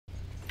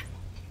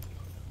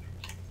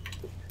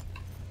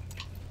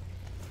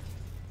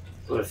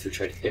What if you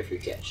tried every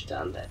gadget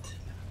on that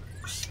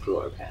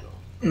Explorer panel?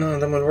 None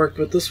of them would work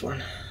with this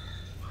one.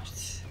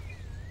 What?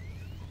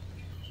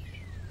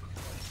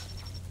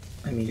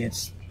 I mean,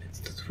 it's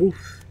the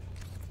truth.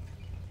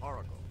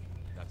 Oracle,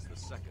 that's the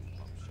second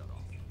pump shut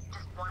off.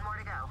 Just one more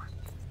to go.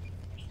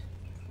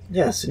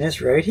 Yes, and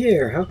it's right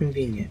here. How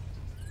convenient.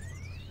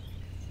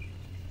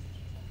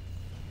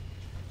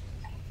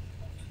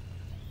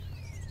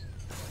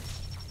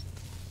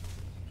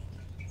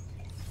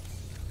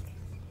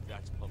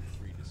 That's pump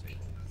 3 disabled.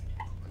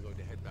 I'm going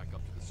to head back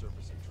up to the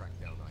surface and track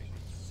down Ivy.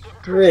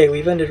 Hooray,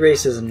 we've ended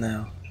racism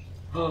now.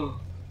 Oh,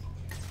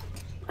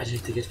 I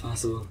didn't think it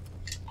possible.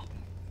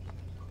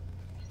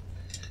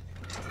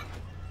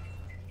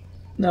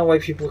 Now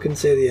white people can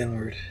say the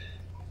N-word.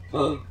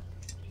 Oh,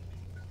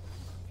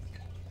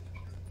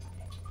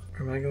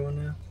 Where am I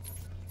going now?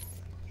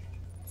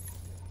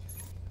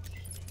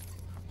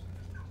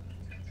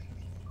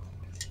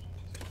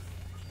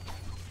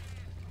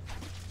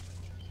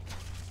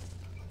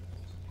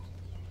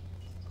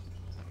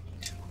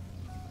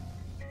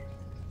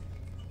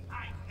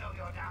 I know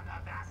you're down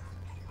to that.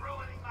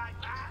 Ruining my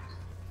plan.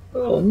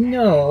 Oh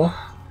no!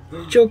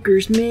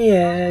 Joker's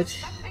mad.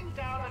 Setting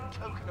down a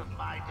token of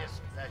my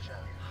displeasure.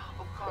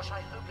 Oh gosh,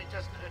 I hope it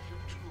doesn't hurt you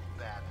too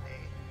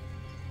badly.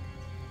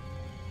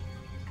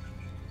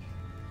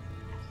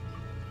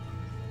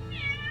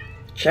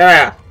 Shut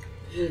up!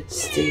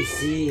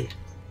 Stacy,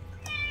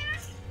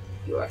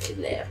 you are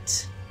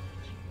kidnapped.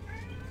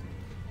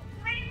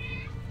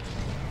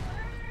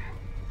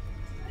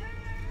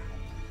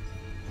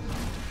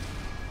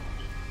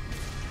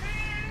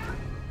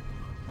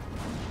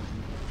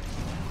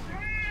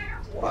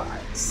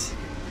 What?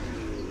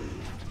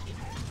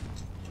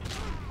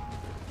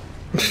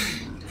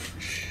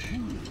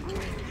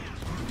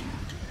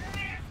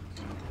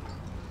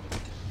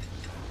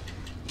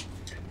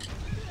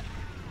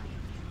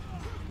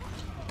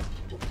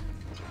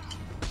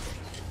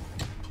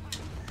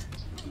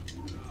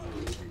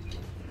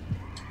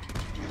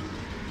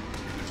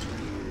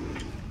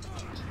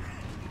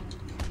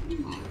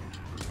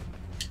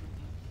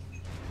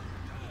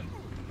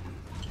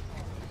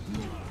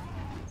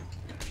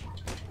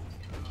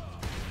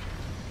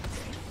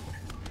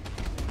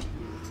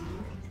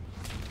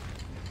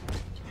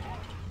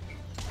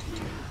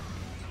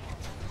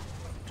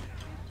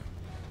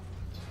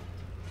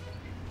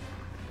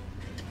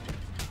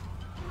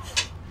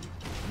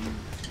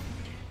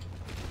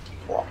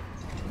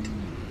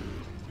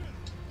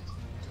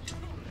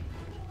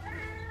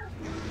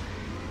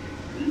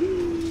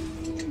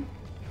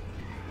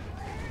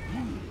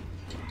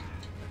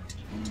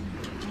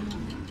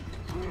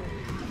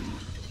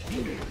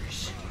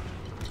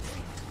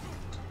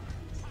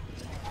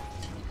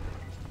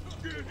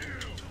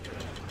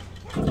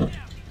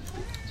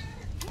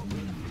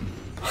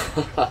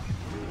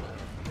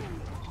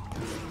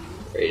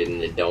 Right in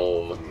the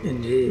dome.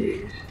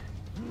 Indeed.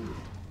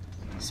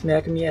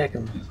 Smack 'em, yak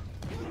 'em.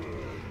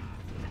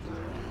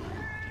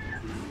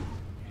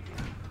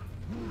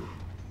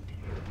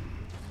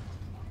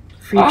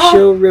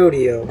 Freakshow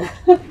Rodeo.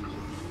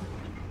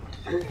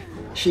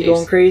 She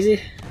going crazy?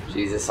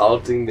 She's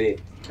assaulting me.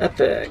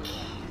 Epic.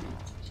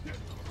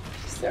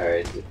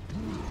 Started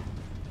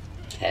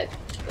head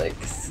like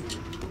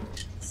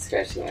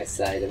scratching my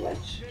side a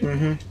bunch.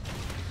 Mm-hmm.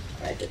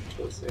 I get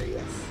closer, I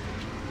guess.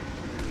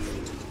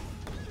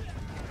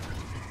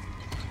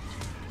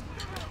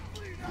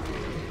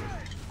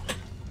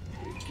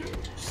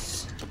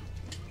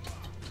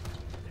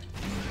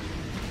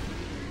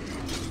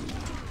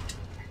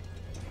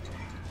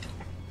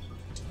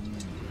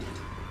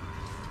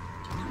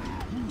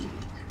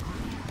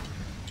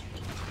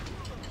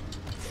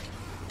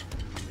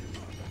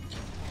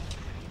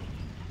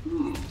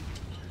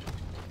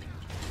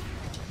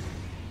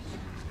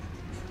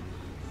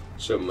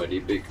 So many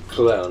big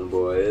clown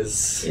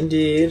boys.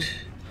 Indeed.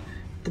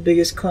 The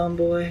biggest clown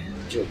boy.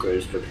 Joker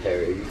is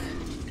preparing.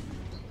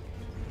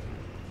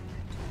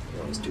 He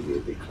wants to be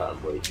a big clown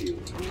boy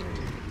too.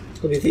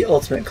 He'll be the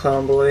ultimate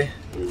clown boy.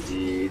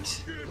 Indeed.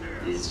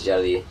 He's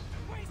jelly.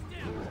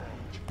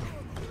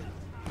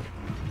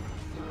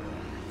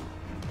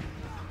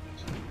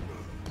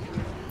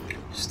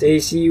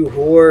 Stacy, you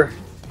whore.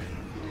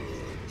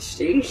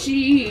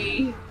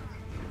 Stacy!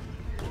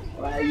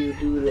 Why you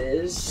do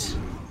this?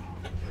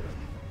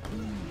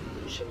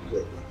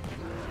 Joker.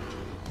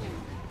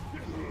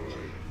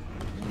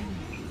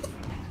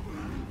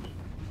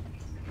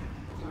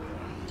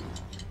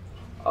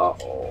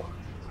 Uh-oh.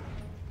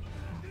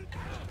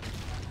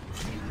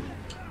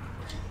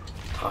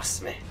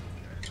 Toss me.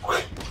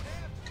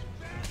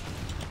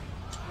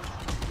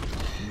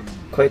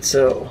 Quite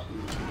so.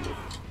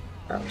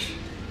 Ouch.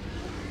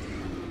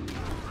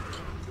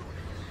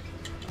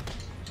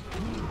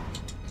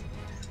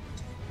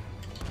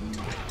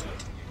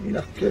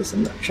 Enough, because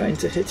I'm not trying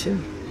to hit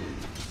him.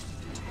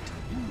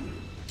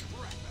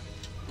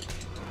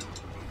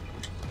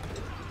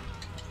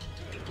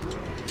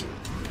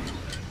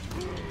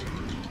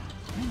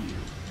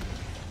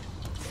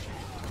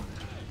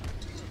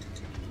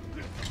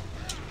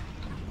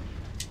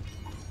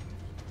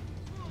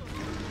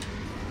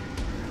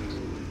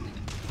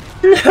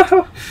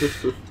 No!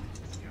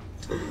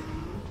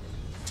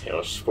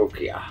 It'll spook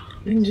ya.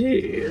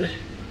 Indeed.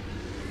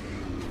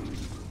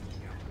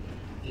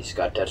 He's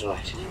got that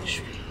lightning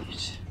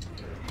speed.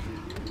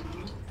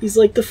 He's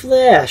like the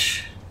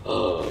Flash.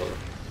 Oh.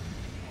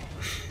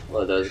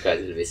 Well, those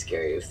guys would be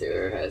scary if they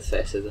were as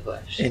fast as the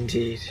Flash.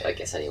 Indeed. I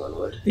guess anyone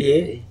would.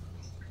 Yeah.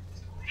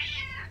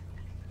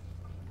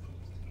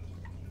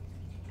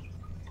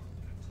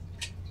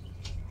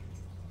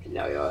 And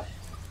now we all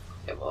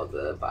have all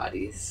the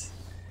bodies.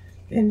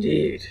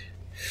 Indeed.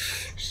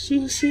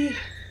 See.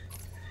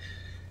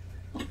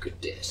 Look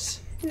at this.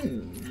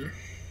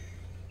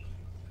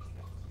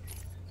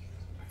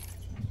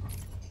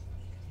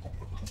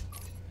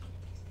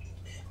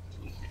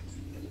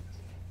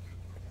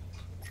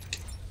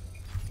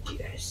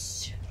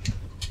 Yes.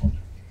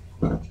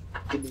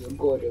 Give me a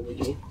Gordo,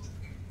 would you?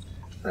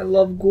 I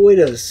love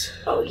goitas.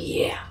 Oh,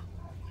 yeah.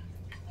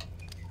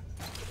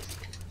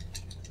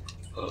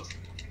 Oh,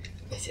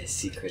 it's a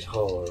secret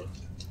hole.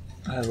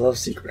 I love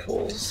secret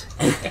holes.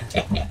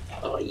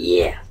 Oh,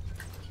 yeah.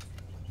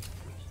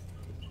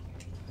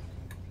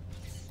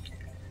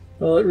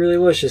 Well, it really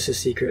was just a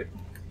secret.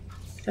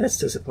 That's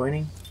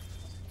disappointing.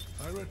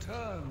 I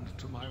returned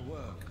to my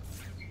work,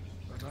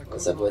 but I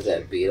What's up with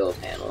that beetle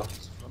panel?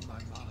 from my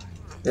mind.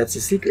 That's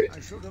a secret. I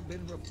should have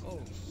been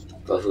repulsed.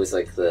 But who's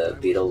like the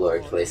beetle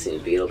lord placing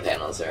beetle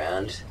panels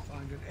around?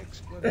 Find an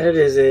explanation. That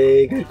is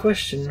a good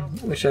question,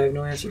 which I have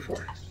no answer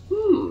for.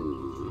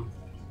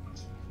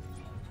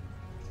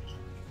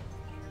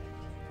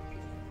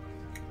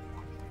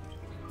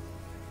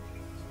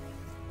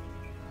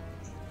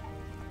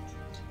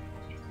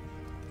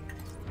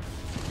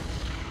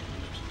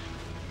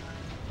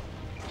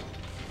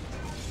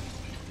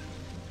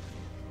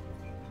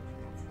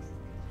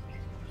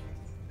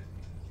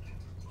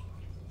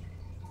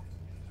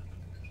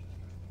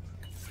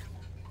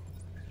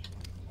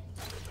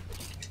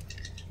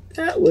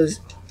 That was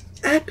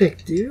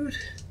epic, dude.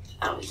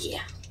 Oh,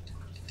 yeah.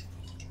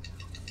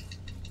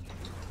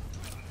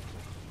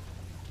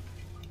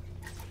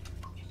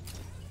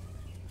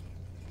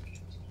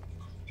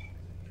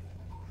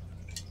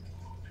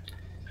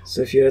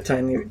 So if you had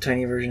a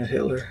tiny version of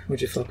Hitler,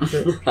 would you fuck with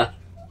it?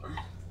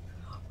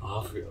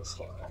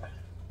 Obviously.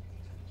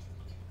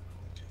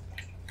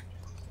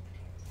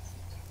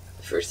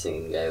 The first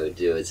thing I would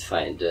do is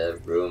find a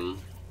room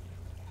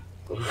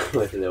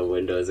with no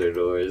windows or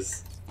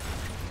doors.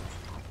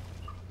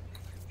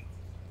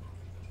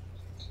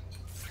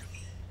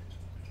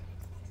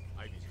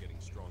 Ivy's getting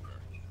stronger.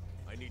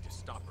 I need to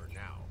stop her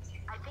now.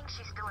 I think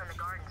she's still in the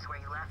gardens where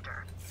you left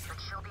her, but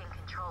she'll be in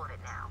control of it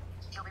now.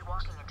 You'll be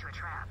walking into a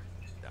trap.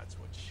 That's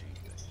what she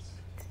thinks.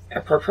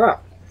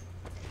 Prop.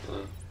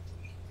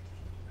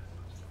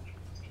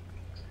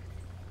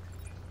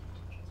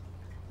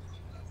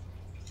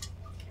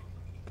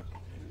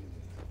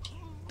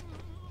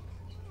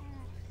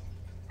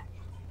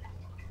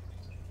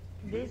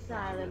 This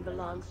island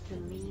belongs to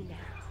me now.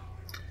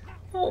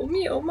 Oh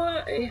me, oh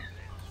my.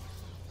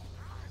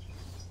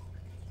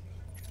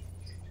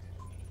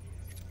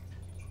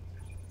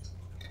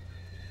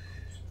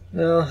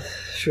 Well,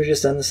 should we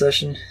just end the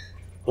session?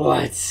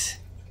 What?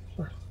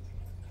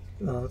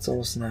 Oh, it's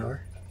almost an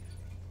hour.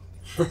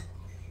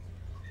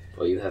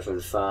 Well, you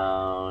haven't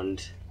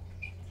found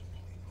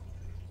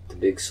the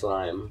big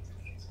slime.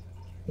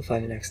 We'll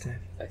find it next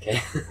time.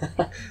 Okay.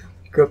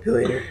 Grope you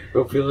later.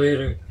 Hope you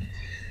later.